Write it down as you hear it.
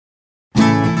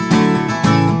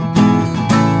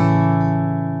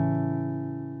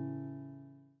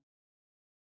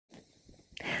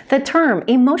The term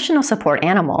emotional support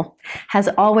animal has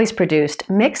always produced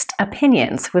mixed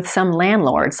opinions, with some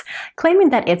landlords claiming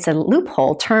that it's a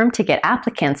loophole term to get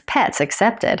applicants' pets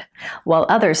accepted, while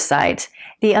others cite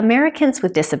the Americans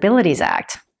with Disabilities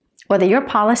Act. Whether your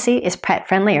policy is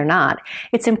pet-friendly or not,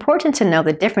 it's important to know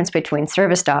the difference between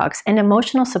service dogs and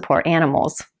emotional support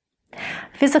animals.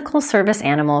 Physical service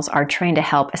animals are trained to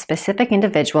help a specific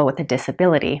individual with a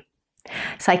disability.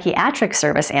 Psychiatric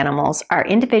service animals are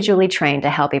individually trained to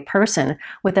help a person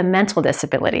with a mental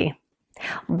disability.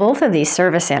 Both of these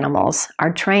service animals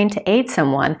are trained to aid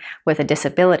someone with a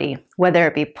disability, whether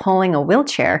it be pulling a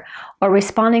wheelchair or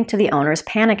responding to the owner's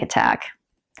panic attack.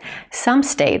 Some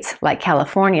states, like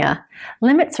California,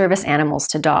 limit service animals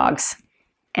to dogs,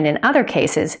 and in other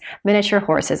cases, miniature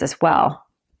horses as well.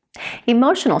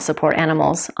 Emotional support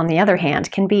animals, on the other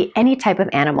hand, can be any type of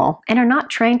animal and are not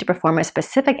trained to perform a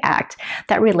specific act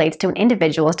that relates to an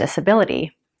individual's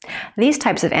disability. These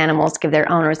types of animals give their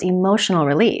owners emotional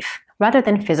relief rather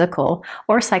than physical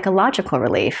or psychological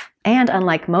relief, and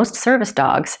unlike most service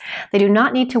dogs, they do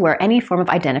not need to wear any form of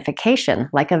identification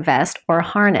like a vest or a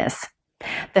harness.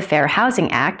 The Fair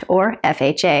Housing Act, or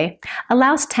FHA,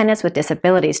 allows tenants with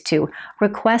disabilities to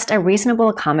request a reasonable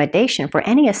accommodation for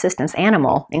any assistance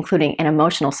animal, including an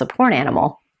emotional support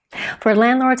animal. For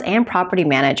landlords and property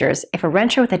managers, if a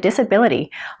renter with a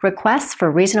disability requests for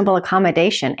reasonable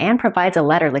accommodation and provides a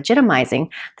letter legitimizing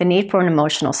the need for an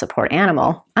emotional support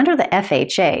animal, under the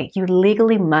FHA, you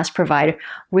legally must provide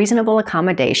reasonable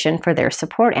accommodation for their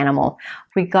support animal,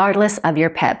 regardless of your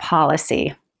pet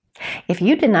policy. If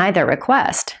you deny their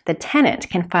request, the tenant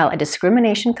can file a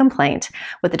discrimination complaint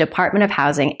with the Department of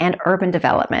Housing and Urban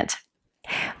Development.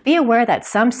 Be aware that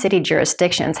some city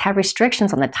jurisdictions have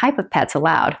restrictions on the type of pets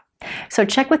allowed, so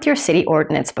check with your city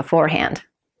ordinance beforehand.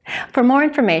 For more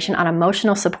information on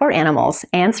emotional support animals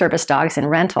and service dogs in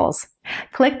rentals,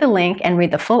 click the link and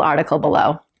read the full article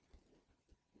below.